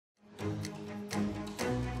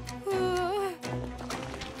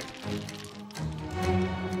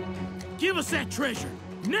us that treasure!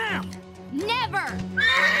 Now! Never!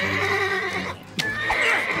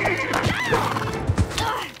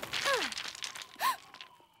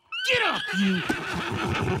 Get up, you!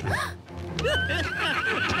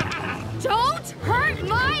 Don't hurt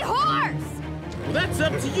my horse! Well, that's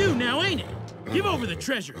up to you now, ain't it? Give over the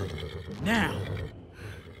treasure. Now.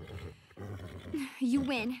 You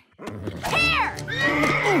win. Here!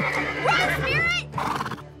 Run, Spirit!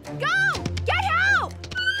 Go! Get help!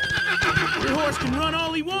 Your horse can run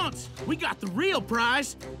all he wants. We got the real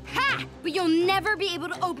prize. Ha! But you'll never be able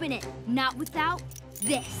to open it. Not without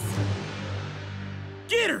this.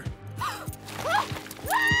 Get her!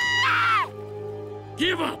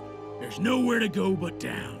 Give up! There's nowhere to go but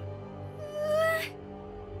down.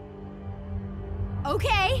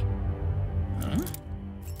 Okay. Huh?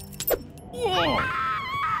 Whoa!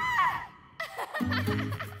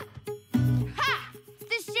 Ha!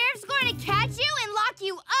 The sheriff's going to catch you and lock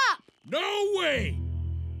you up! No way!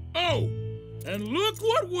 Oh, and look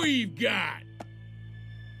what we've got!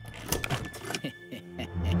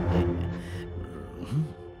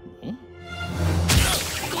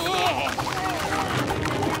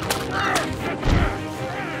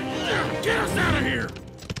 Get us out of here!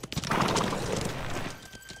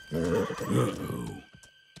 Uh-oh.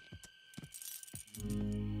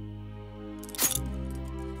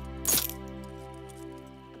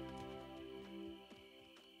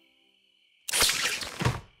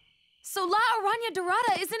 So La Araña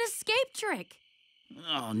Dorada is an escape trick.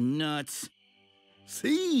 Oh, nuts.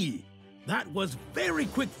 See? That was very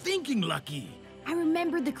quick thinking, Lucky. I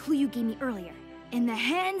remembered the clue you gave me earlier. In the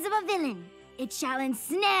hands of a villain, it shall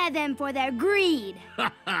ensnare them for their greed.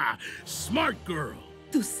 Ha ha! Smart girl.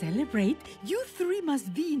 To celebrate, you three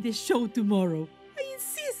must be in the show tomorrow. I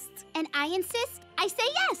insist. And I insist, I say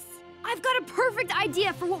yes. I've got a perfect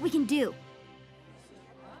idea for what we can do.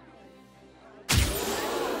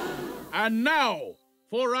 And now,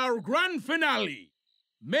 for our grand finale,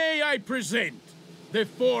 may I present the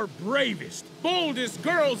 4 bravest, boldest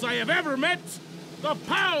girls I have ever met, the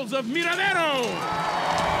Pals of Miradero!